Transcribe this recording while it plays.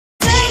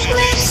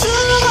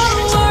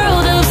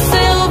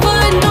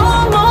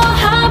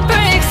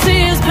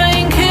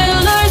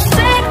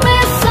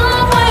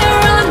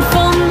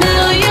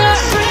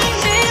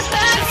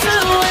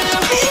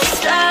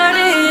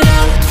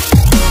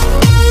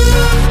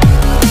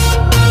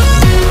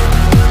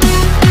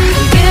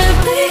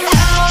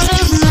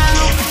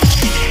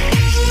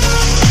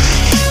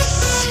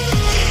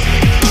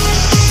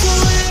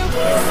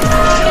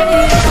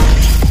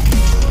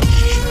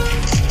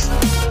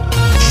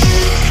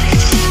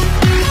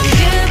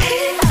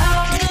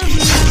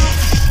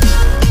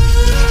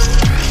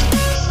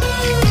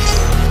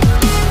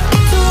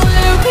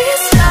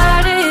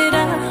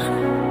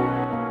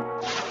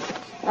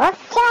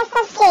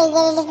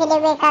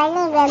kali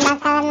ini gue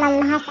bakalan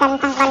membahas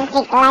tentang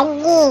konflik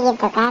lagi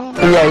gitu kan.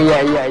 Iya.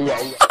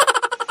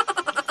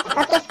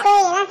 Oke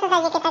Skuy, langsung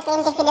saja kita ke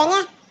inti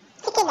videonya.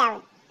 Check it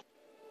out.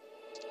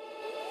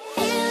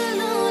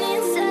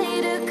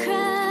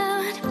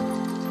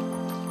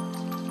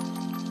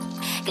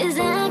 Cause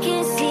I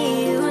can't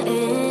see you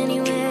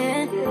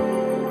anywhere.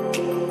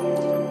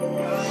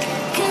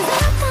 Cause I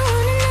don't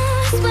wanna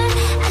know where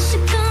I should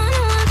go.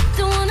 No, I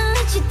don't wanna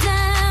let you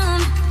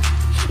down.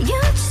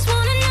 You just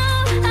wanna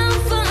know how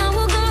far I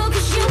will go.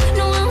 Cause you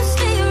know I won't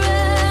stay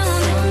around.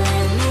 So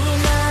let me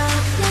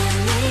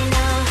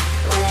know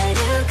where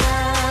to go.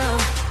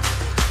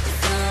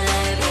 So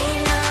let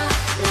me know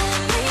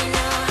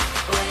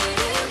where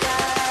to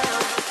go.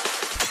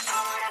 I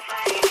wanna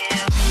find you.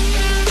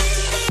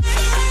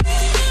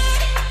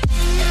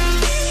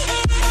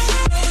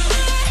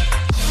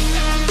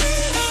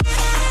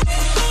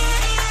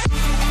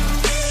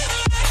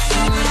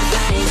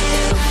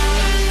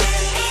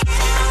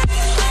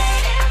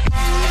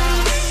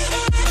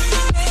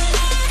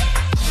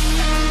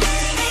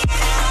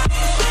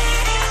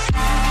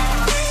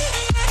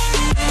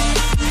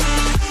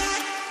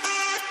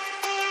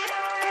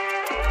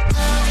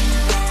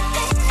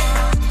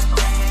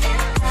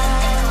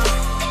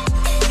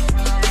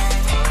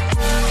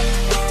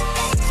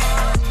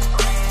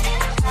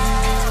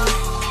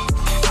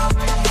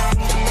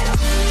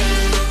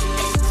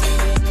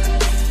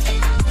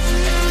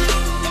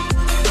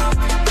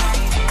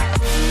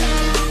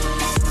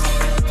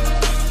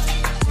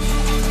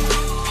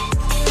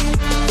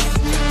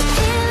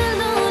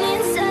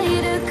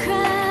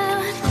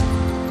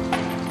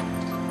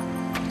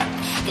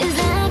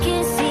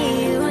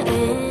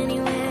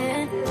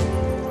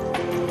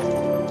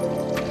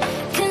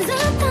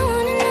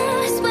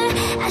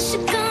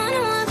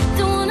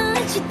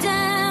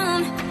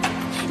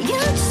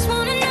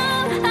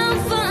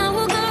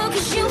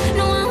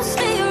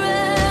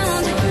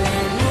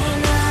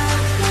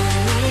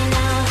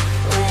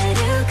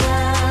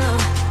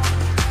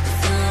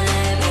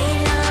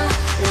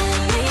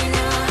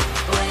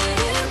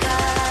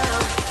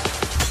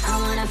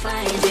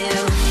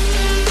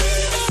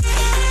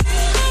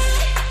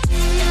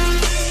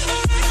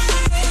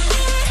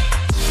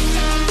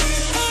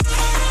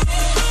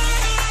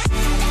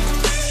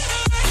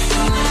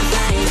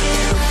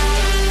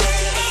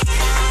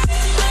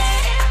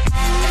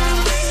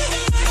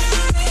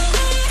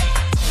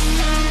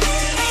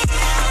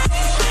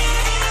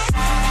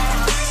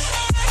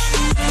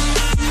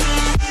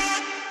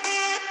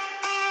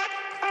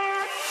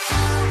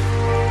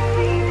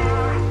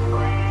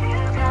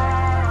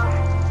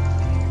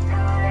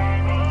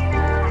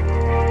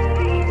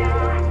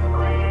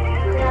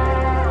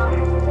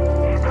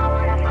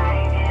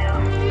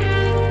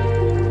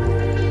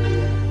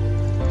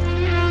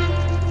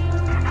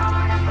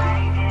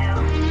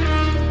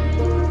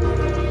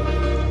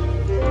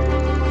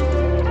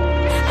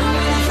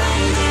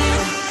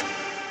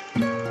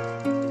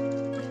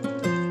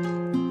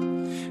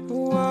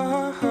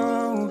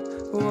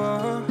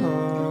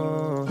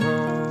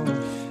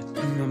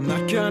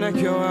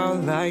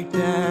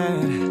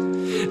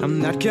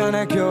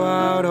 Gonna go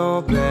out all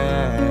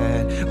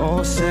bad,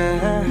 all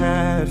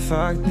sad,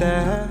 fuck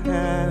that.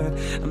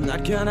 I'm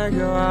not gonna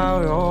go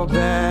out all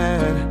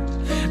bad,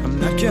 I'm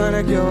not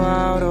gonna go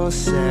out all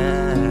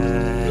sad.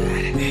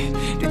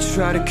 They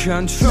try to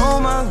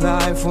control my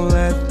life, won't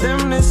let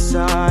them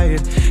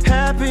decide.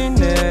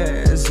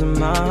 Happiness is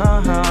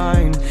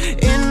mine.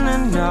 In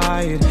the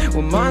night,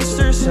 when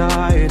monsters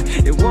hide,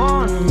 they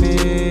want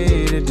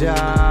me to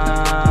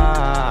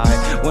die.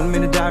 Want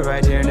me to die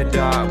right here in the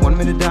dark, want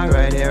me to die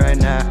right here, right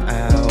now.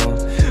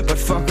 But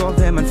fuck all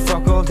them and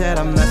fuck all that,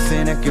 I'm not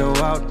finna go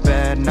out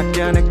bad, not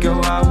gonna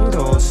go out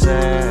all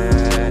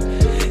sad.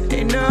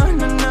 Hey, no,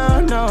 no,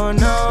 no, no,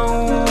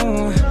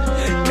 no,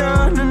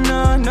 no, no,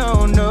 no,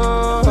 no,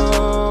 no,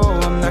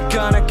 I'm not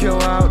gonna go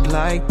out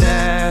like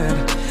that.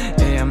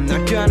 Hey, I'm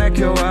not gonna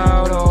go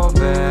out all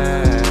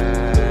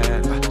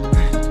bad.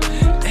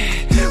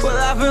 Well,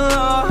 I've been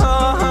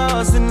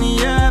lost in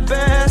the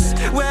abyss,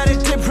 where they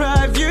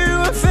deprive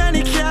you of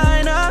any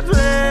kind of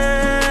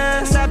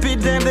bliss. I'd be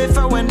damned if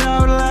I went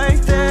out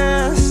like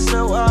this,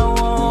 so I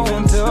won't.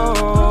 Even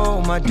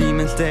though my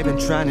demons, they've been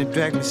trying to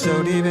drag me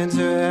so deep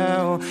into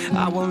hell,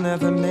 I will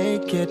never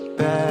make it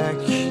back.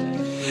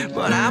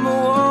 But I'ma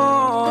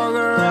walk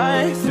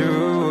right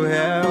through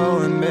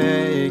hell and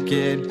make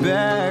it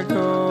back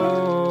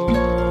home.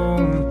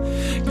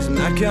 Cause I'm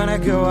not gonna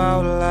go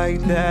out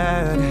like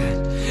that,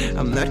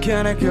 I'm not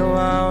gonna go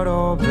out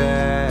all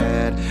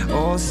bad,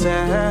 all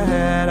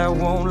sad. I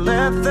won't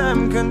let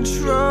them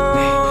control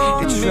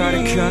me. They try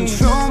to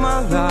control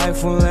my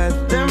life, won't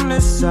let them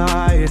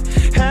decide.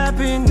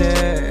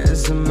 Happiness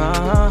is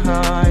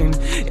mine.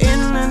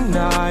 In the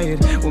night,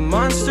 when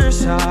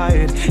monsters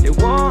hide, they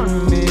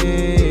want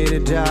me to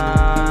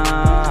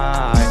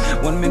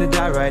die. Want me to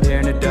die right here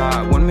in the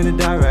dark, want me to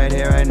die right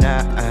here, right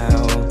now.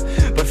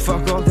 But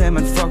fuck all them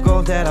and fuck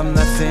all that, I'm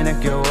not finna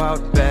go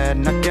out bad,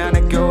 not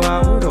gonna go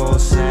out all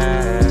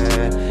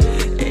sad.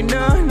 Hey,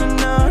 no, no,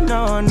 no,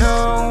 no,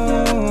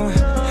 no,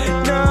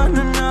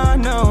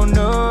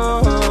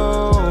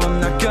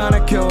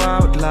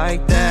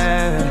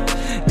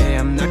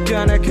 not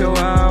gonna go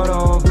out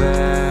all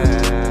bad.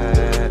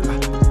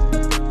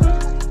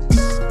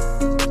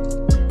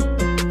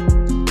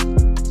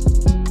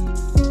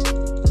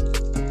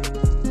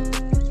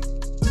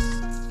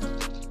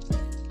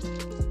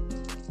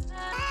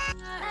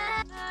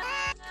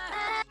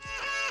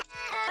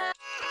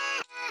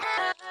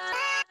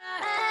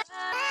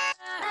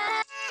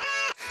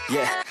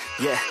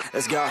 Yeah,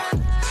 let's go.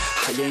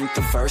 I ain't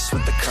the first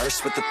with the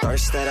curse, with the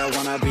thirst that I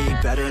wanna be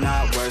better,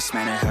 not worse,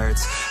 man it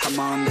hurts. I'm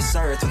on this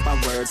earth with my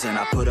words and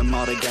I put them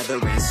all together,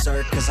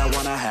 insert, cause I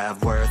wanna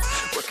have worth.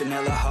 Working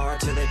hella hard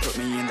till they put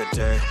me in the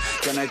dirt.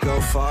 Gonna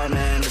go far,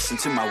 man, listen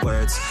to my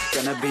words.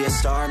 Gonna be a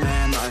star,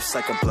 man, life's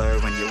like a blur.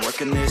 When you're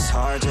working this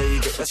hard, yeah,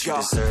 you get what you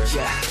deserve.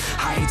 Yeah,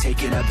 I ain't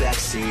taking a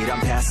backseat, I'm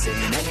passing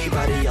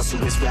anybody else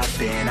who is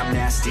rapping. I'm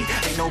nasty,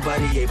 ain't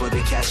nobody able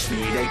to catch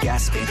me. They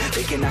gasping,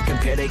 they cannot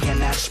compare, they can't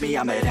match me.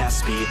 I'm at half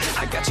speed,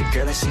 I got your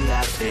girl and she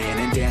laughing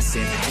and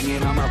dancing,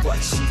 hanging on my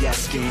butt, she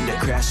asking to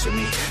crash with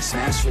me,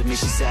 smash with me,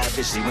 she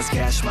savage, she wants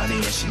cash money,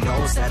 and she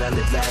knows that I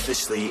live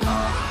lavishly,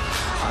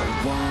 I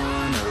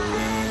wanna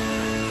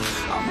live,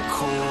 I'm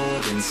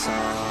cold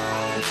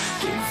inside,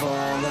 give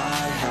all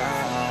I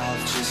have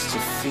just to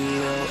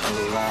feel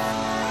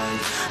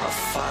alive, I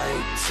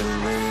fight to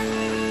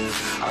live,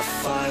 I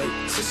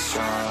fight to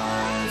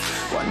strive,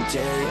 one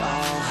day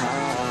I'll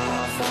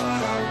have what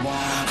I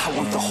want. I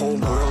want the whole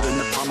world in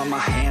the palm of my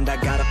hand, I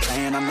got a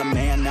plan, I'm the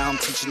man, now I'm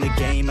teaching the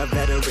game, a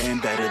veteran,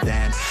 better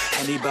than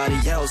anybody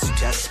else who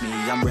tests me,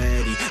 I'm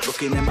ready,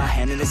 looking at my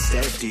hand and it's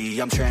steady,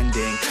 I'm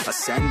trending,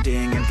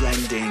 ascending and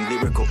blending,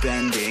 lyrical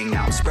bending,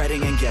 now I'm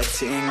spreading and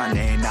getting my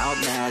name out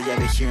now, yeah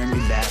they hearing me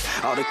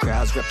laugh, all the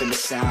crowds repping the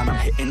sound, I'm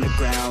hitting the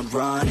ground,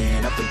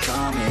 running, up and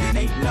coming,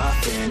 ain't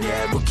nothing,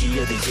 yeah, rookie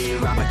of the year,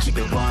 I'ma keep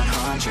it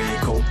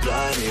 100,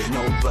 cold-blooded,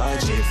 no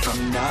budget,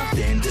 from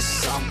nothing to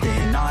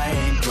something, I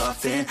ain't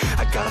bluffing,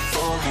 I got a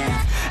full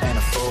hand and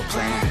a full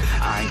plan,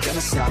 I ain't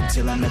gonna stop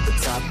till I'm at the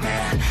top,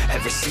 man,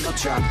 every single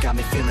drop got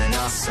me feeling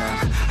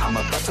awesome, I'm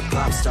about to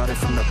pop, started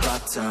from the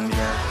bottom,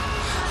 yeah,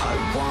 I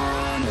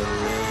wanna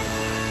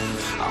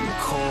live, I'm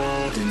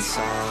cold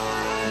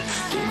inside,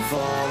 give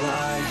all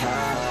I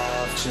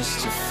have just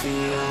to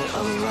feel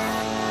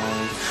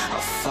alive, I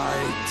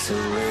fight to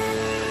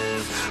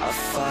live, I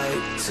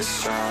fight to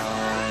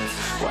strive,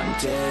 one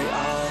day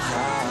I'll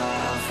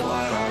have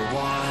what I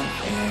want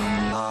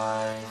in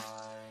life.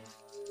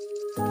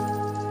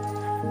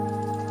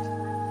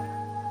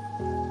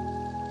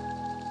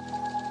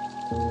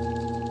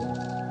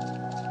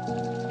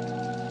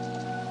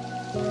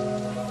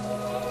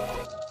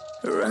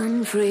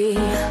 Run free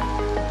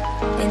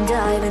and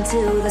dive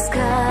into the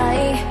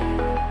sky.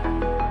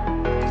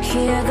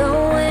 Hear the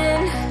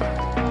wind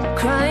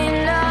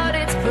crying out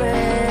its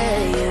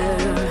prayer.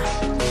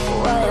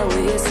 Why are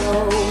we so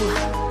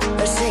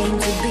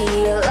ashamed to be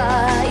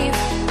alive?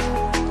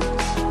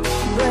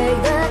 Break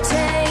the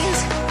chains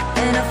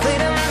and our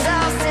freedom's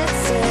ours to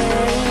take.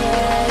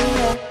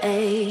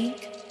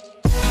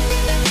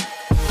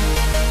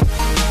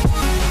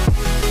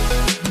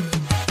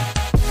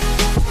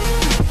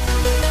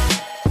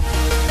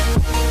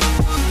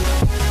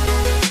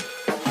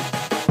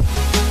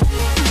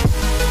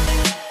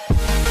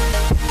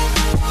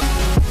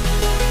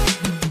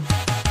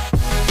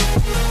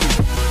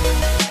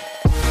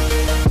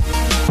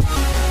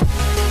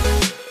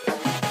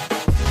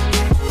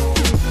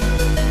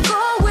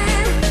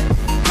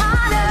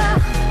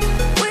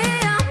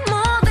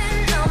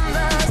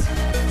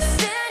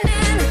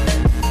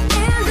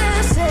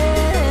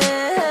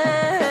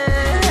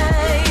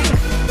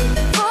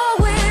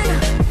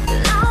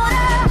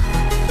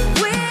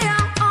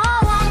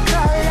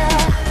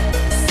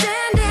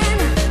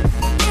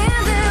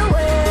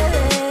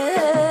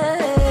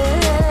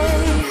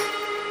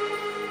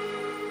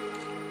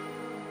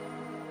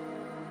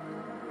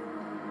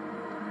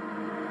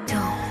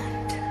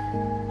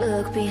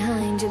 Look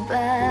behind your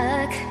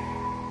back.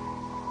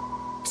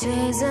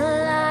 Chase a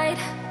light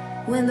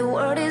when the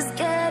world is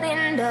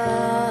getting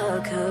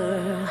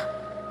darker.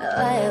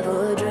 I have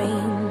a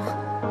dream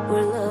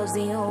where love's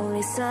the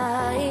only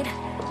side.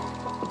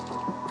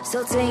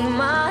 So take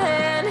my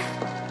hand,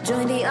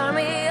 join the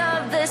army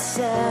of the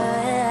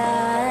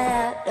shadows.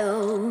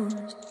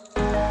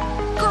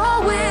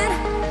 Going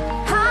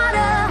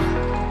harder,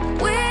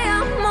 we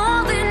are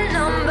more than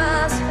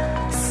numbers,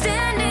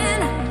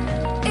 standing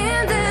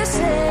in this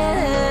shade.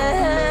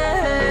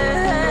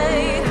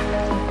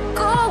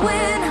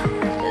 Going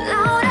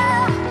louder,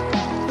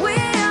 we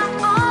are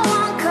all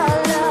one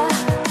color,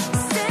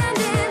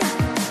 standing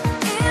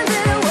in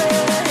their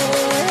way.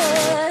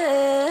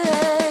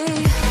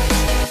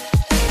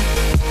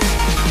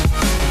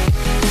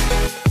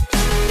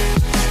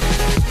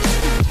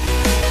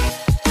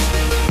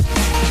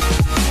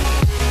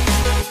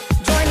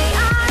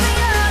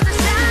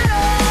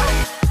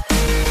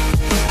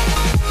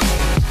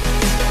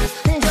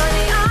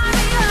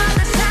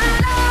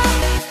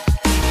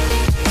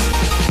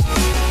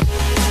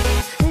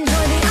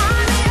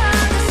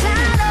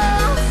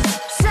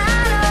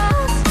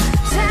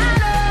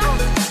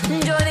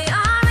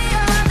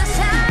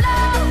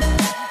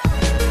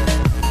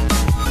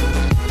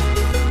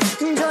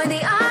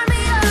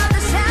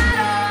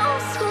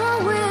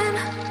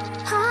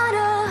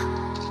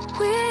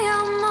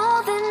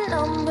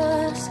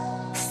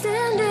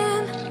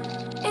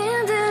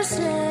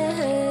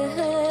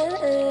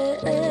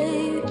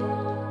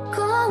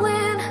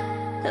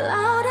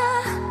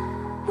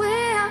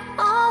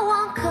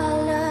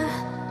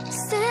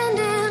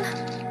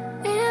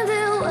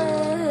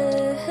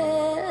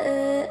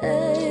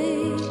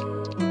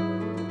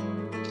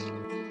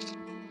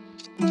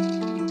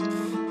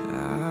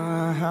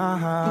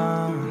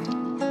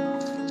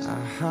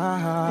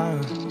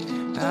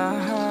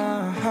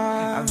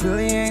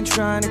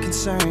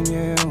 concern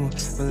you,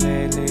 but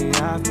lately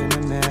I've been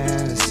a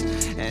mess,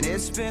 and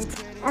it's been.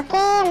 Oke,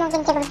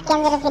 mungkin cukup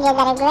sekian dari video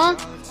dari gue.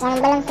 Yang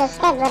belum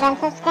subscribe, buruan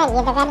subscribe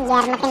gitu kan,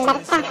 biar makin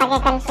berkah pakai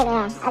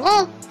konsumnya. Oke,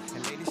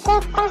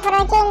 thanks for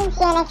watching.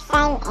 See you next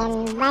time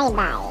and bye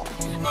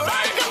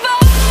bye.